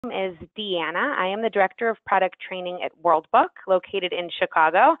Is Deanna. I am the Director of Product Training at WorldBook, located in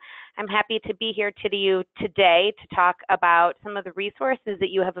Chicago. I'm happy to be here today to talk about some of the resources that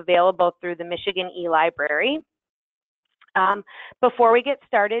you have available through the Michigan eLibrary. Before we get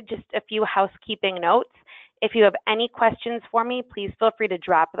started, just a few housekeeping notes. If you have any questions for me, please feel free to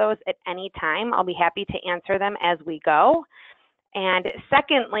drop those at any time. I'll be happy to answer them as we go. And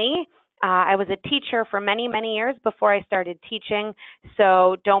secondly, I was a teacher for many, many years before I started teaching,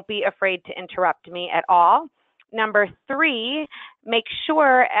 so don't be afraid to interrupt me at all. Number 3, make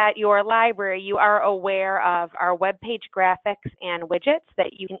sure at your library you are aware of our webpage graphics and widgets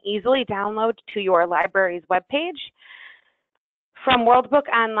that you can easily download to your library's webpage. From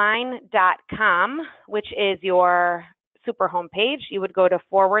worldbookonline.com, which is your super homepage, you would go to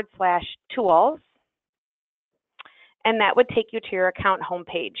 /tools. And that would take you to your account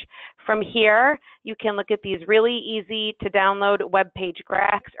homepage. From here, you can look at these really easy to download web page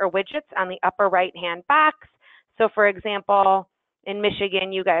graphics or widgets on the upper right-hand box. So for example, in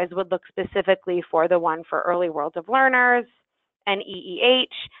Michigan, you guys would look specifically for the one for Early World of Learners and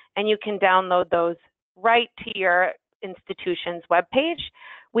EEH, and you can download those right to your institution's web page.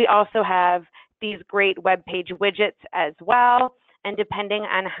 We also have these great web page widgets as well. And depending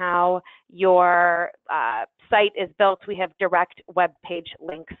on how your site is built, we have direct web page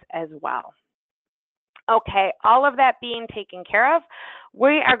links as well. Okay, all of that being taken care of,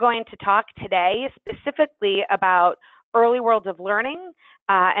 we are going to talk today specifically about Early World of Learning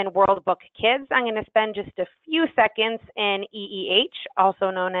and WorldBook Kids. I'm going to spend just a few seconds in EEH,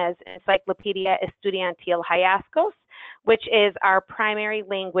 also known as Encyclopedia Estudiantil Hallazgos, which is our primary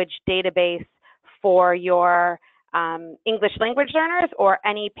language database for your English language learners or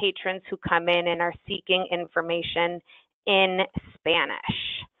any patrons who come in and are seeking information in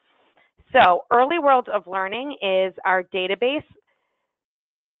Spanish. So Early World of Learning is our database,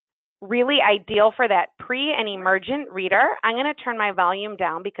 really ideal for that pre and emergent reader. I'm going to turn my volume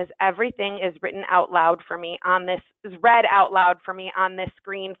down because everything is written out loud for me on this, is read out loud for me on this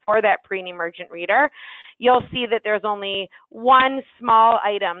screen for that pre and emergent reader. You'll see that there's only one small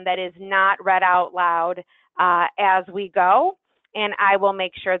item that is not read out loud as we go, and I will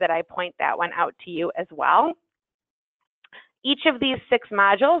make sure that I point that one out to you as well. Each of these 6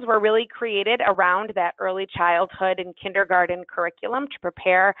 modules were really created around that early childhood and kindergarten curriculum to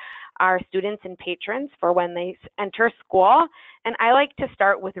prepare our students and patrons for when they enter school. And I like to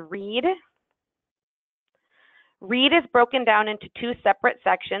start with Read. Read is broken down into 2 separate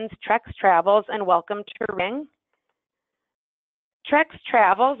sections, Treks, Travels, and Welcome to Reading. Treks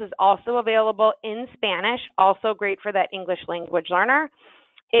Travels is also available in Spanish, also great for that English language learner.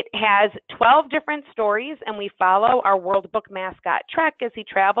 It has 12 different stories, and we follow our WorldBook mascot Trek as he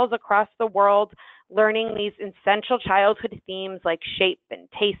travels across the world, learning these essential childhood themes like shape and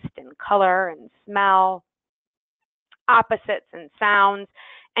taste and color and smell, opposites and sounds,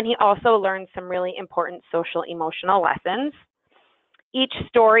 and he also learns some really important social emotional lessons. Each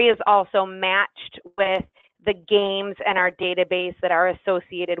story is also matched with the games and our database that are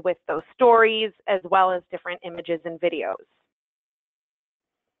associated with those stories, as well as different images and videos.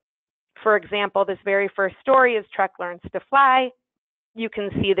 For example, this very first story is Trek Learns to Fly. You can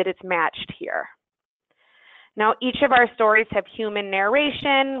see that it's matched here. Now, each of our stories have human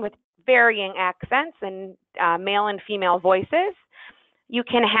narration with varying accents and male and female voices. You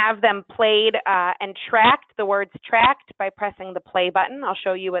can have them played and tracked, the words tracked, by pressing the play button. I'll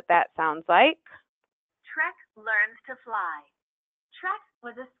show you what that sounds like. Trek learns to fly. Trek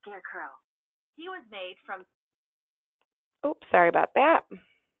was a scarecrow. He was made from... Oops, sorry about that.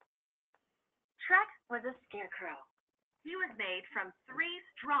 Trek was a scarecrow. He was made from 3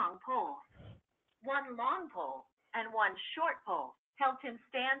 strong poles. 1 long pole and 1 short pole helped him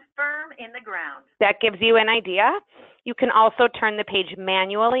stand firm in the ground. That gives you an idea. You can also turn the page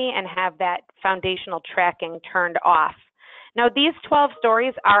manually and have that foundational tracking turned off. Now, these 12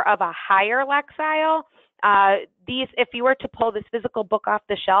 stories are of a higher lexile. If you were to pull this physical book off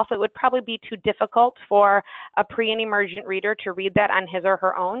the shelf, it would probably be too difficult for a pre and emergent reader to read that on his or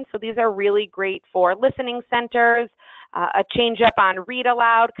her own. So these are really great for listening centers, a change up on read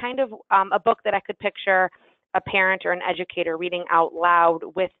aloud, kind of a book that I could picture a parent or an educator reading out loud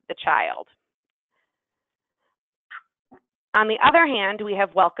with the child. On the other hand, we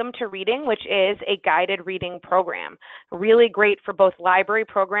have Welcome to Reading, which is a guided reading program. Really great for both library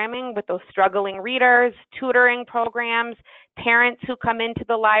programming with those struggling readers, tutoring programs, parents who come into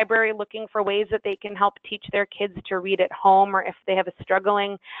the library looking for ways that they can help teach their kids to read at home, or if they have a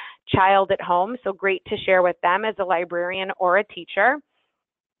struggling child at home. So great to share with them as a librarian or a teacher.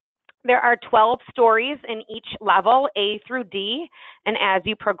 There are 12 stories in each level, A through D, and as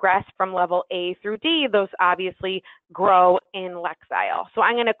you progress from level A through D, those obviously grow in Lexile. So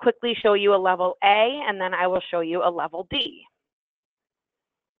I'm going to quickly show you a level A, and then I will show you a level D.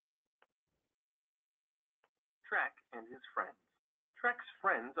 Trek and his friends. Trek's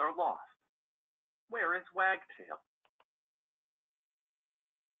friends are lost. Where is Wagtail?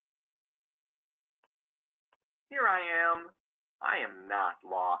 Here I am. I am not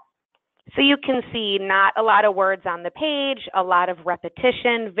lost. So you can see not a lot of words on the page, a lot of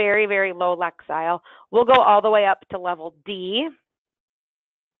repetition, very, very low Lexile. We'll go all the way up to level D.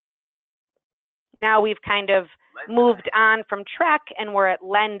 Now we've kind of moved on from Trek and we're at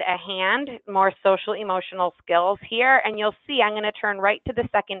lend a hand, more social emotional skills here. And you'll see I'm going to turn right to the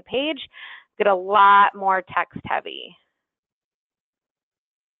second page, get a lot more text heavy.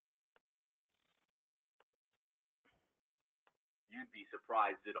 You'd be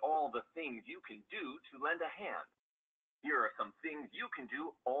surprised at all the things you can do to lend a hand. Here are some things you can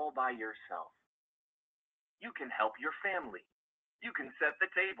do all by yourself. You can help your family. You can set the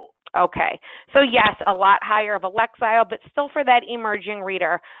table. Okay, so yes, a lot higher of a Lexile, but still for that emerging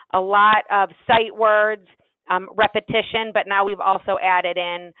reader, a lot of sight words, repetition, but now we've also added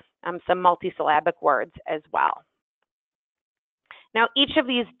in some multisyllabic words as well. Now, each of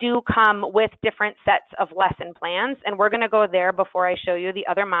these do come with different sets of lesson plans, and we're going to go there before I show you the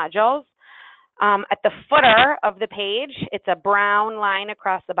other modules. At the footer of the page, it's a brown line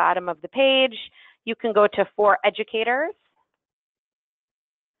across the bottom of the page. You can go to For Educators,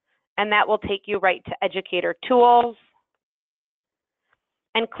 and that will take you right to Educator Tools.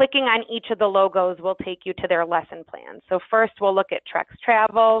 And clicking on each of the logos will take you to their lesson plans. So first, we'll look at Trek's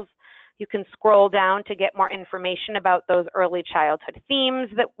Travels. You can scroll down to get more information about those early childhood themes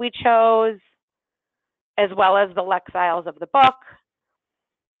that we chose, as well as the Lexiles of the book.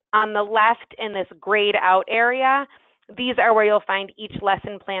 On the left in this grayed out area, these are where you'll find each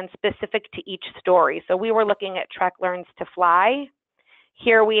lesson plan specific to each story. So we were looking at Trek Learns to Fly.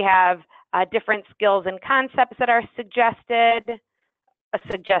 Here we have different skills and concepts that are suggested, a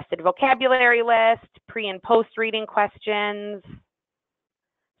suggested vocabulary list, pre and post reading questions,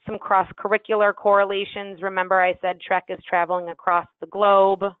 some cross-curricular correlations. Remember I said Trek is traveling across the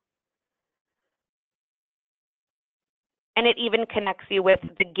globe. And it even connects you with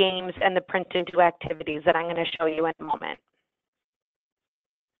the games and the print and do activities that I'm going to show you in a moment.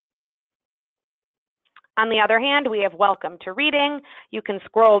 On the other hand, we have Welcome to Reading. You can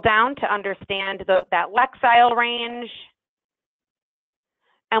scroll down to understand that Lexile range.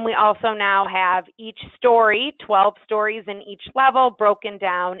 And we also now have each story, 12 stories in each level, broken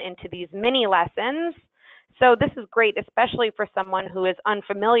down into these mini lessons. So this is great, especially for someone who is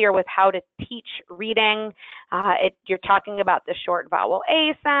unfamiliar with how to teach reading. You're talking about the short vowel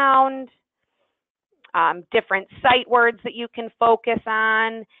A sound, different sight words that you can focus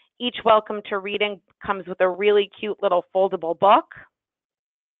on. Each Welcome to Reading comes with a really cute little foldable book.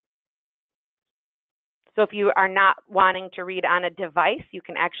 So if you are not wanting to read on a device, you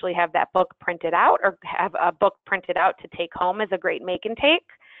can actually have that book printed out or have a book printed out to take home as a great make and take.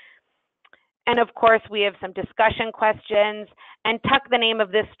 And of course, we have some discussion questions, and tuck the name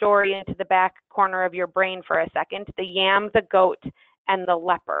of this story into the back corner of your brain for a second, The Yam, the Goat, and the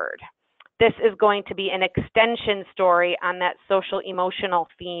Leopard. This is going to be an extension story on that social emotional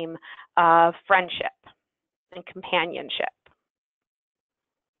theme of friendship and companionship.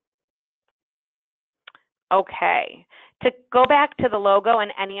 Okay, to go back to the logo in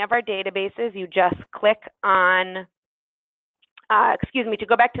any of our databases, you just click on, to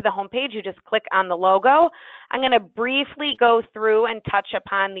go back to the homepage, you just click on the logo. I'm going to briefly go through and touch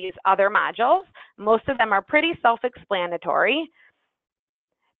upon these other modules. Most of them are pretty self-explanatory.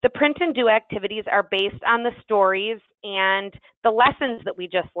 The print and do activities are based on the stories and the lessons that we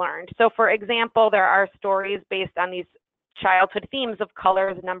just learned. So for example, there are stories based on these childhood themes of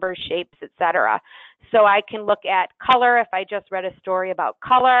colors, numbers, shapes, etc. So I can look at color if I just read a story about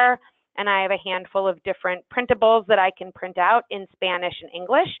color, and I have a handful of different printables that I can print out in Spanish and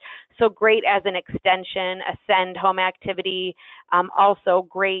English. So great as an extension, a send home activity, also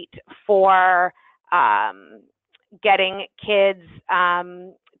great for getting kids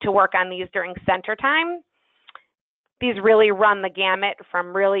to work on these during center time. These really run the gamut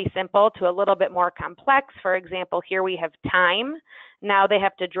from really simple to a little bit more complex. For example, here we have time. Now they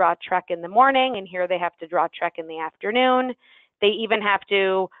have to draw Trek in the morning, and here they have to draw Trek in the afternoon. They even have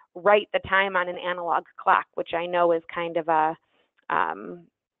to write the time on an analog clock, which I know is kind of a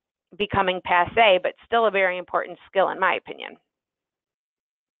becoming passé, but still a very important skill in my opinion.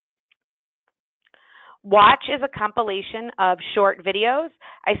 Watch is a compilation of short videos.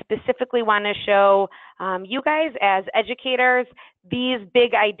 I specifically want to show you guys as educators, these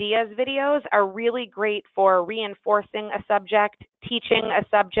big ideas videos are really great for reinforcing a subject, teaching a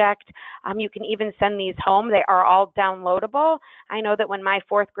subject. You can even send these home. They are all downloadable. I know that when my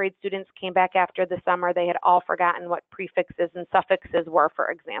 4th grade students came back after the summer, they had all forgotten what prefixes and suffixes were, for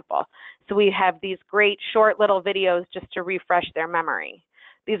example. So we have these great short little videos just to refresh their memory.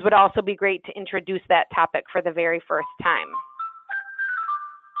 These would also be great to introduce that topic for the very first time.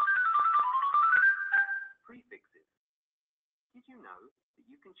 Prefixes. Did you know that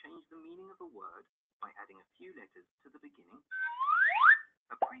you can change the meaning of a word by adding a few letters to the beginning?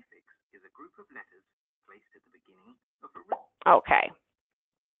 A prefix is a group of letters placed at the beginning of a written. Okay.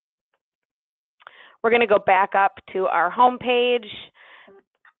 We're going to go back up to our home page.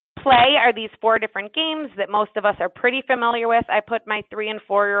 Play are these 4 different games that most of us are pretty familiar with. I put my 3- and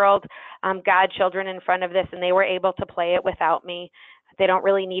 4-year-old godchildren in front of this, and they were able to play it without me. They don't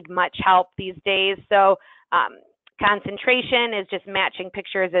really need much help these days. So concentration is just matching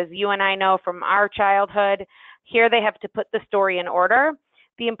pictures, as you and I know from our childhood. Here they have to put the story in order.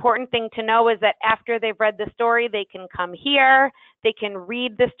 The important thing to know is that after they've read the story, they can come here. They can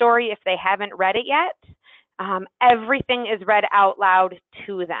read the story if they haven't read it yet. Everything is read out loud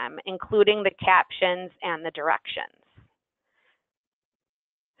to them, including the captions and the directions.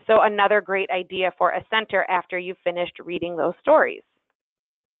 So another great idea for a center after you've finished reading those stories.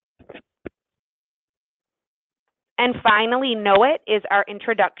 And finally, Know It is our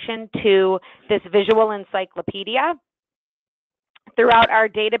introduction to this visual encyclopedia. Throughout our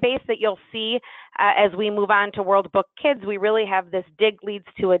database that you'll see as we move on to World Book Kids, we really have this dig leads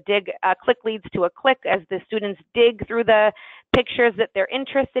to a dig, click leads to a click as the students dig through the pictures that they're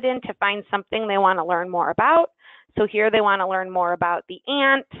interested in to find something they want to learn more about. So here they want to learn more about the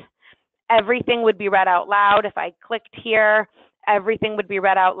ant. Everything would be read out loud. If I clicked here, everything would be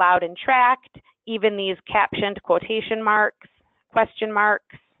read out loud and tracked, even these captioned quotation marks, question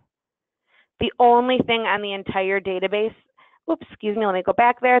marks. The only thing on the entire database, oops, excuse me, let me go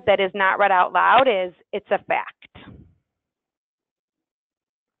back there, that is not read out loud is it's a fact.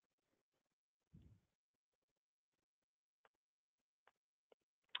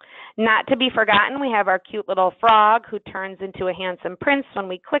 Not to be forgotten, we have our cute little frog who turns into a handsome prince when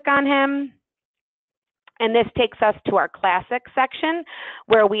we click on him. And this takes us to our classics section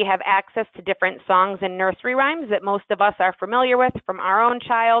where we have access to different songs and nursery rhymes that most of us are familiar with from our own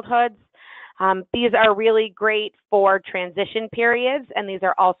childhoods. These are really great for transition periods, and these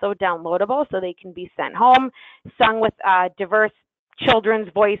are also downloadable so they can be sent home, sung with diverse children's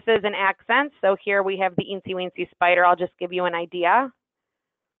voices and accents. So here we have the Eensy Weensy Spider. I'll just give you an idea.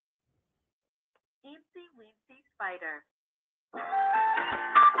 Eensy Weensy Spider.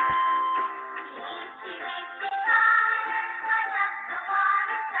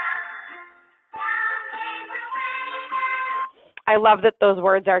 I love that those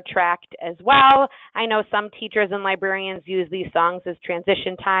words are tracked as well. I know some teachers and librarians use these songs as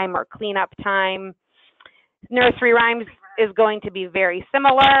transition time or cleanup time. Nursery rhymes is going to be very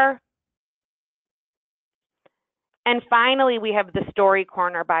similar. And finally, we have the Story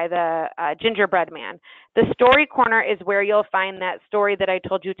Corner by the Gingerbread Man. The Story Corner is where you'll find that story that I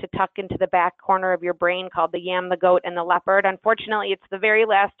told you to tuck into the back corner of your brain called The Yam, the Goat, and the Leopard. Unfortunately, it's the very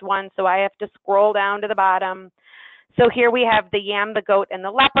last one, so I have to scroll down to the bottom. So here we have The Yam, the Goat, and the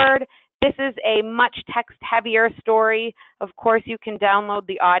Leopard. This is a much text-heavier story. Of course, you can download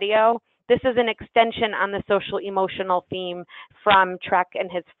the audio. This is an extension on the social-emotional theme from Trek and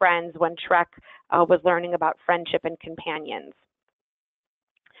his friends when Trek was learning about friendship and companions.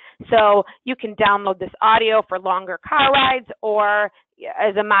 So you can download this audio for longer car rides or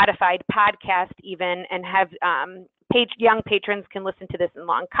as a modified podcast even, and have young patrons can listen to this in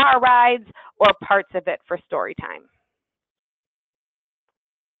long car rides or parts of it for story time.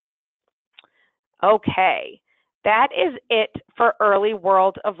 Okay, that is it for Early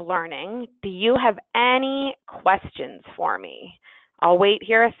World of Learning. Do you have any questions for me? I'll wait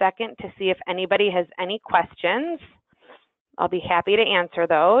here a second to see if anybody has any questions. I'll be happy to answer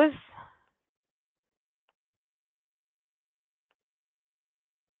those.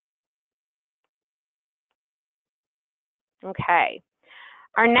 Okay,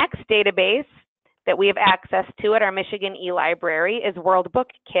 our next database that we have access to at our Michigan eLibrary is World Book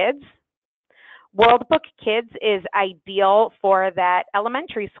Kids. World Book Kids is ideal for that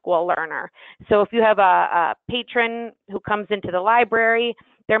elementary school learner. So if you have a patron who comes into the library,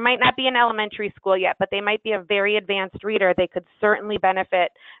 There might not be an elementary school yet, but they might be a very advanced reader. They could certainly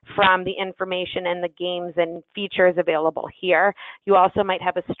benefit from the information and the games and features available here. You also might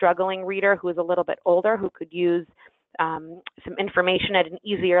have a struggling reader who is a little bit older who could use some information at an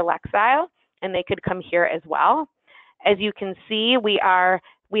easier Lexile, and they could come here as well. As you can see, we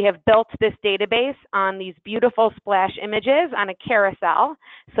have built this database on these beautiful splash images on a carousel.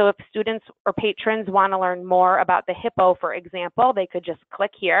 So if students or patrons want to learn more about the hippo, for example, they could just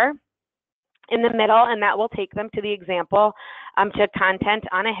click here in the middle, and that will take them to the example, to content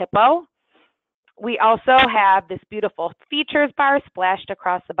on a hippo. We also have this beautiful features bar splashed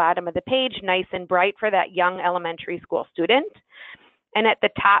across the bottom of the page, nice and bright for that young elementary school student. And at the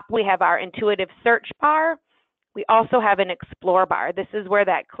top, we have our intuitive search bar. We also have an explore bar. This is where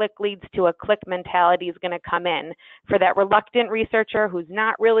that click leads to a click mentality is going to come in. For that reluctant researcher who's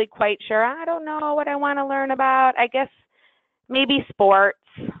not really quite sure, I don't know what I want to learn about, I guess maybe sports.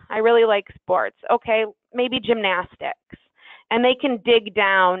 I really like sports. Okay, maybe gymnastics. And they can dig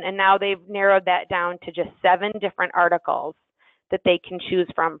down, and now they've narrowed that down to just 7 different articles that they can choose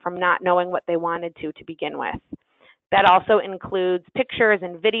from not knowing what they wanted to begin with. That also includes pictures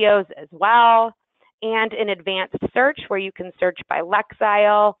and videos as well, and an advanced search where you can search by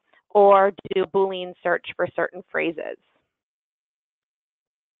Lexile or do Boolean search for certain phrases.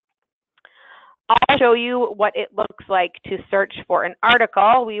 I'll show you what it looks like to search for an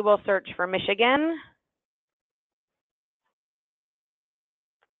article. We will search for Michigan.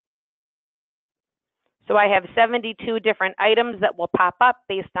 So I have 72 different items that will pop up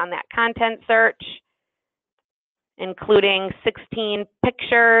based on that content search, including 16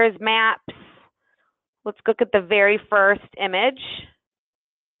 pictures, maps. Let's look at the very first image.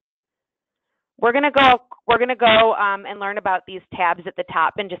 We're going to go and learn about these tabs at the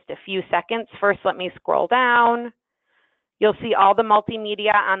top in just a few seconds. First, let me scroll down. You'll see all the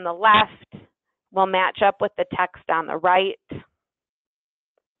multimedia on the left will match up with the text on the right.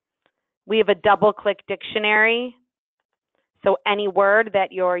 We have a double-click dictionary. So any word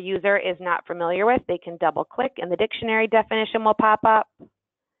that your user is not familiar with, they can double-click and the dictionary definition will pop up.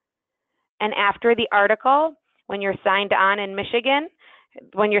 And after the article, when you're signed on in Michigan,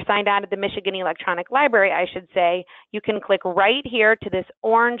 when you're signed on to the Michigan Electronic Library, I should say, you can click right here to this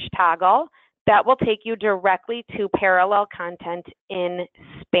orange toggle. That will take you directly to parallel content in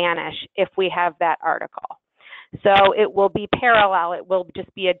Spanish if we have that article. So it will be parallel. It will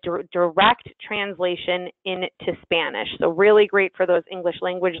just be a direct translation into Spanish. So really great for those English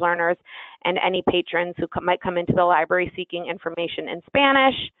language learners and any patrons who might come into the library seeking information in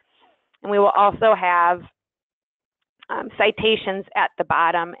Spanish. And we will also have citations at the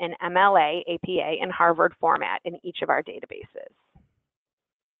bottom in MLA, APA, and Harvard format in each of our databases.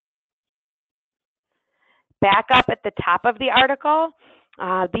 Back up at the top of the article,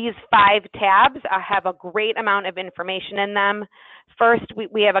 these 5 tabs have a great amount of information in them. First,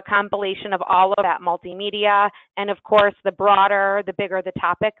 we have a compilation of all of that multimedia, and of course, the broader, the bigger the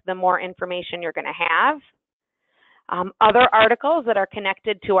topic, the more information you're going to have. Other articles that are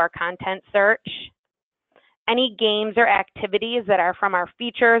connected to our content search, any games or activities that are from our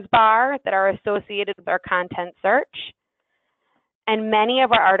features bar that are associated with our content search. And many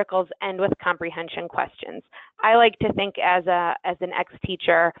of our articles end with comprehension questions. I like to think as an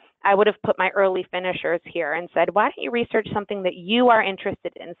ex-teacher, I would have put my early finishers here and said, why don't you research something that you are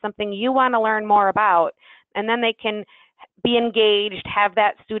interested in, something you want to learn more about, and then they can be engaged, have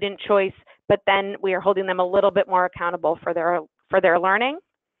that student choice, but then we are holding them a little bit more accountable for their learning.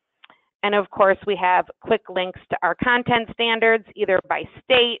 And of course, we have quick links to our content standards, either by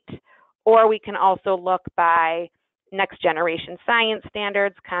state, or we can also look by next generation science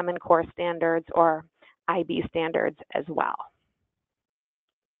standards, Common Core standards, or IB standards as well.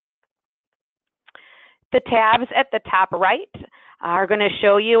 The tabs at the top right are going to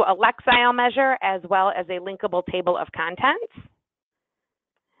show you a Lexile measure as well as a linkable table of contents.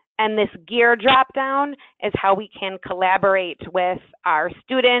 And this gear dropdown is how we can collaborate with our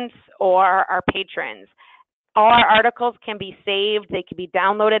students or our patrons. All our articles can be saved. They can be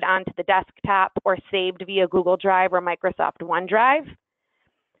downloaded onto the desktop or saved via Google Drive or Microsoft OneDrive.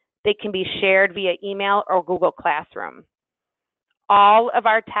 They can be shared via email or Google Classroom. All of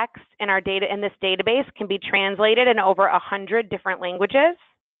our text in our data in this database can be translated in over 100 different languages.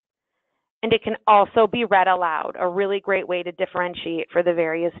 And it can also be read aloud, a really great way to differentiate for the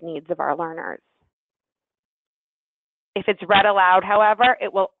various needs of our learners. If it's read aloud, however,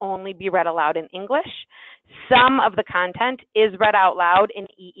 it will only be read aloud in English. Some of the content is read out loud in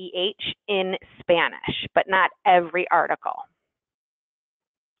EEH in Spanish, but not every article.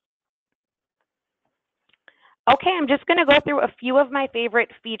 Okay, I'm just going to go through a few of my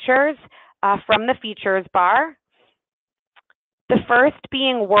favorite features from the features bar. The first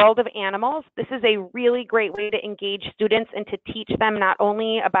being World of Animals. This is a really great way to engage students and to teach them not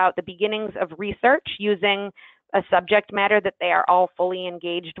only about the beginnings of research using a subject matter that they are all fully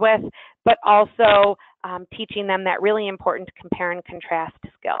engaged with, but also teaching them that really important compare and contrast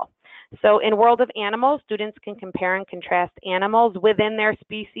skill. So in World of Animals, students can compare and contrast animals within their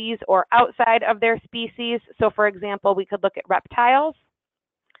species or outside of their species. So for example, we could look at reptiles,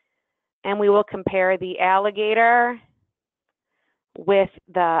 and we will compare the alligator with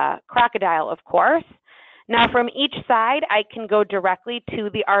the crocodile, of course. Now from each side, I can go directly to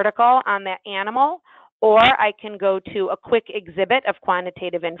the article on that animal, or I can go to a quick exhibit of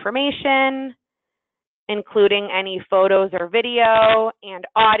quantitative information, including any photos or video and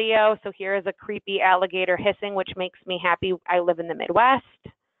audio. So here is a creepy alligator hissing, which makes me happy. I live in the Midwest.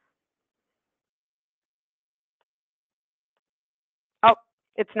 Oh,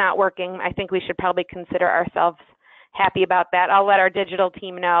 it's not working. I think we should probably consider ourselves happy about that. I'll let our digital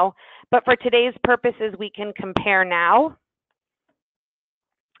team know. But for today's purposes, we can compare now.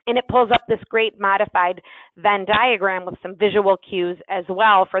 And it pulls up this great modified Venn diagram with some visual cues as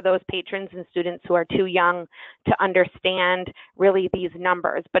well for those patrons and students who are too young to understand really these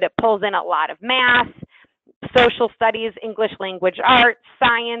numbers. But it pulls in a lot of math, social studies, English language arts,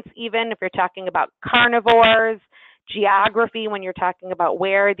 science, even if you're talking about carnivores, geography when you're talking about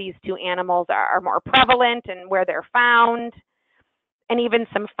where these two animals are more prevalent and where they're found, and even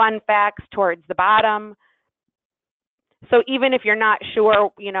some fun facts towards the bottom. So even if you're not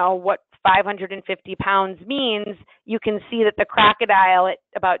sure, what 550 pounds means, you can see that the crocodile at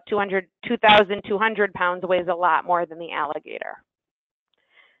about 2,200 pounds weighs a lot more than the alligator.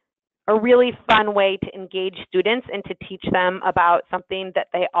 A really fun way to engage students and to teach them about something that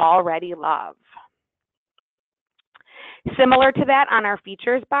they already love. Similar to that on our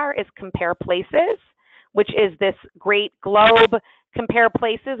features bar is Compare Places, which is this great globe. Compare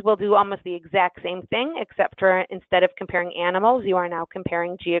Places will do almost the exact same thing, except for instead of comparing animals, you are now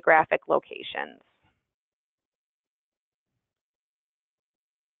comparing geographic locations.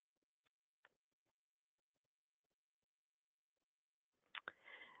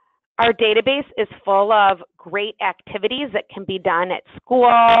 Our database is full of great activities that can be done at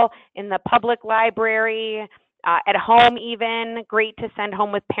school, in the public library, at home even. Great to send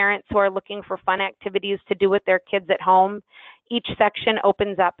home with parents who are looking for fun activities to do with their kids at home. Each section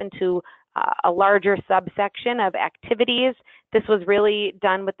opens up into a larger subsection of activities. This was really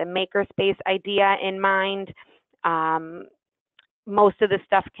done with the makerspace idea in mind. Most of the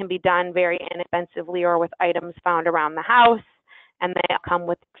stuff can be done very inexpensively or with items found around the house, and they come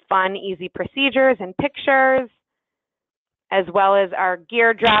with fun, easy procedures and pictures, as well as our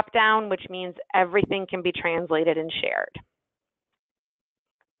gear drop down, which means everything can be translated and shared.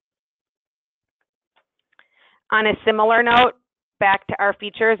 On a similar note, back to our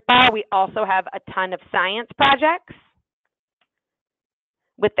features bar, we also have a ton of science projects.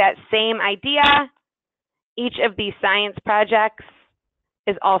 With that same idea, each of these science projects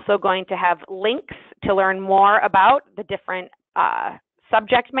is also going to have links to learn more about the different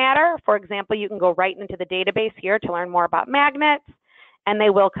subject matter. For example, you can go right into the database here to learn more about magnets, and they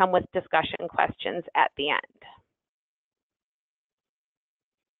will come with discussion questions at the end.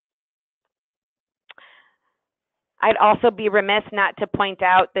 I'd also be remiss not to point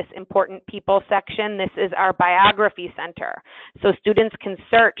out this important people section. This is our biography center. So students can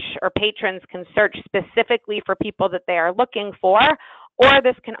search, or patrons can search specifically for people that they are looking for, or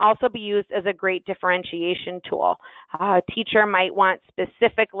this can also be used as a great differentiation tool. A teacher might want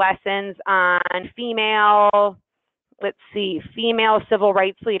specific lessons on female civil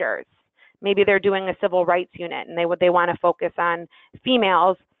rights leaders. Maybe they're doing a civil rights unit and they want to focus on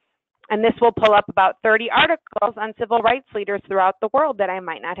females. And this will pull up about 30 articles on civil rights leaders throughout the world that I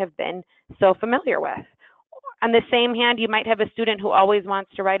might not have been so familiar with. On the same hand, you might have a student who always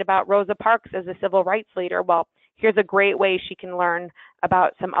wants to write about Rosa Parks as a civil rights leader. Well, here's a great way she can learn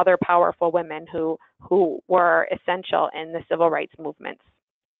about some other powerful women who were essential in the civil rights movements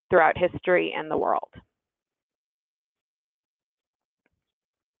throughout history and the world.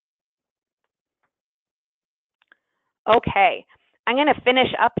 Okay. I'm going to finish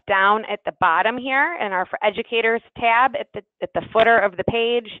up down at the bottom here in our For Educators tab at the footer of the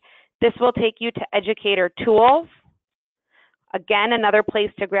page. This will take you to Educator Tools. Again, another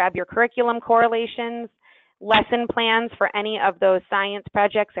place to grab your curriculum correlations, lesson plans for any of those science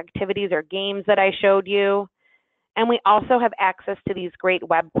projects, activities, or games that I showed you. And we also have access to these great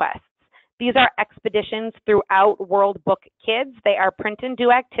web quests. These are expeditions throughout World Book Kids. They are print and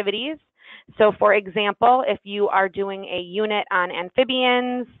do activities. So for example, if you are doing a unit on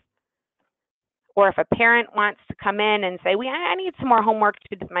amphibians, or if a parent wants to come in and say, I need some more homework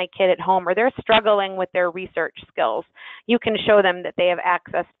to do with my kid at home, or they're struggling with their research skills, you can show them that they have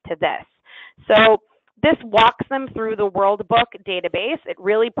access to this. So this walks them through the World Book database. It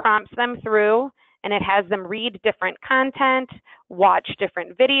really prompts them through, and it has them read different content, watch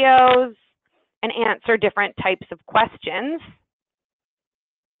different videos, and answer different types of questions.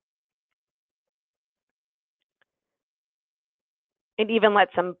 It even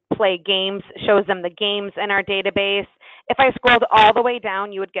lets them play games, shows them the games in our database. If I scrolled all the way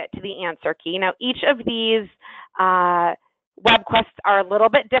down, you would get to the answer key. Now, each of these web quests are a little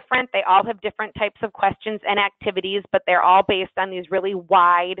bit different. They all have different types of questions and activities, but they're all based on these really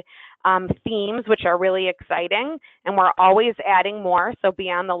wide themes, which are really exciting. And we're always adding more, so be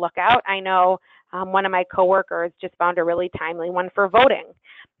on the lookout. I know one of my coworkers just found a really timely one for voting,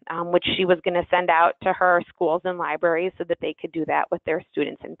 which she was going to send out to her schools and libraries so that they could do that with their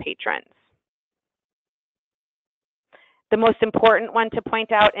students and patrons. The most important one to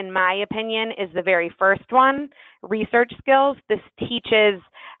point out, in my opinion, is the very first one, research skills. This teaches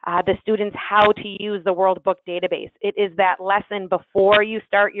the students how to use the World Book database. It is that lesson before you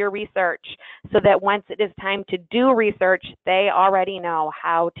start your research, so that once it is time to do research, they already know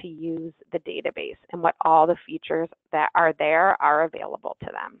how to use the database and what all the features that are there are available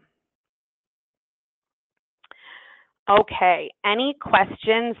to them. Okay, any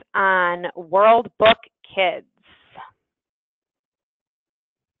questions on World Book Kids?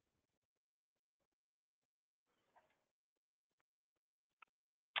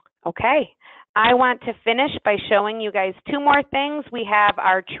 Okay, I want to finish by showing you guys two more things. We have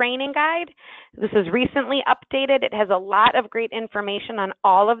our training guide. This is recently updated. It has a lot of great information on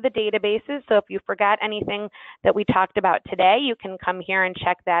all of the databases. So if you forgot anything that we talked about today, you can come here and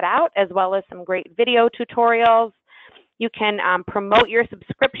check that out, as well as some great video tutorials. You can promote your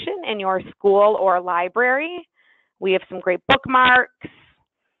subscription in your school or library. We have some great bookmarks,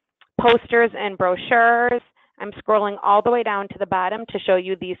 posters, and brochures. I'm scrolling all the way down to the bottom to show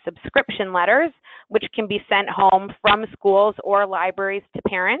you these subscription letters, which can be sent home from schools or libraries to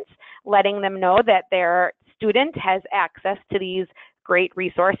parents, letting them know that their student has access to these great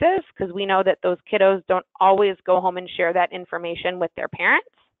resources, because we know that those kiddos don't always go home and share that information with their parents.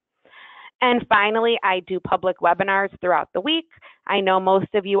 And finally, I do public webinars throughout the week. I know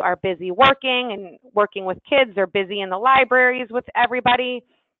most of you are busy working and working with kids, or busy in the libraries with everybody.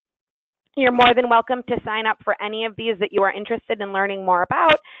 You're more than welcome to sign up for any of these that you are interested in learning more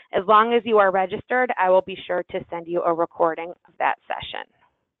about. As long as you are registered, I will be sure to send you a recording of that session.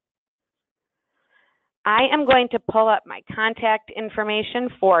 I am going to pull up my contact information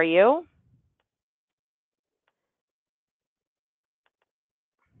for you.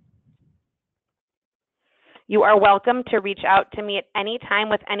 You are welcome to reach out to me at any time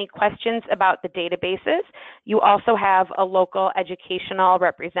with any questions about the databases. You also have a local educational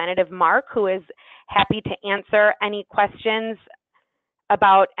representative, Mark, who is happy to answer any questions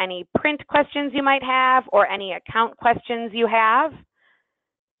about any print questions you might have or any account questions you have.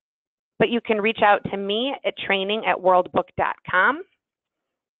 But you can reach out to me at training@worldbook.com.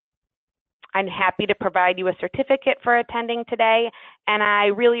 I'm happy to provide you a certificate for attending today, and I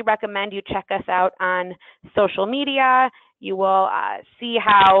really recommend you check us out on social media. You will see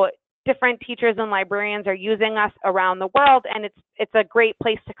how different teachers and librarians are using us around the world, and it's a great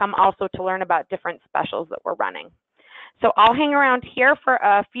place to come also to learn about different specials that we're running. So I'll hang around here for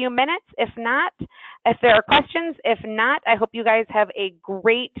a few minutes. If there are questions, if not, I hope you guys have a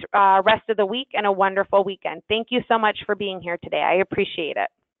great rest of the week and a wonderful weekend. Thank you so much for being here today. I appreciate it.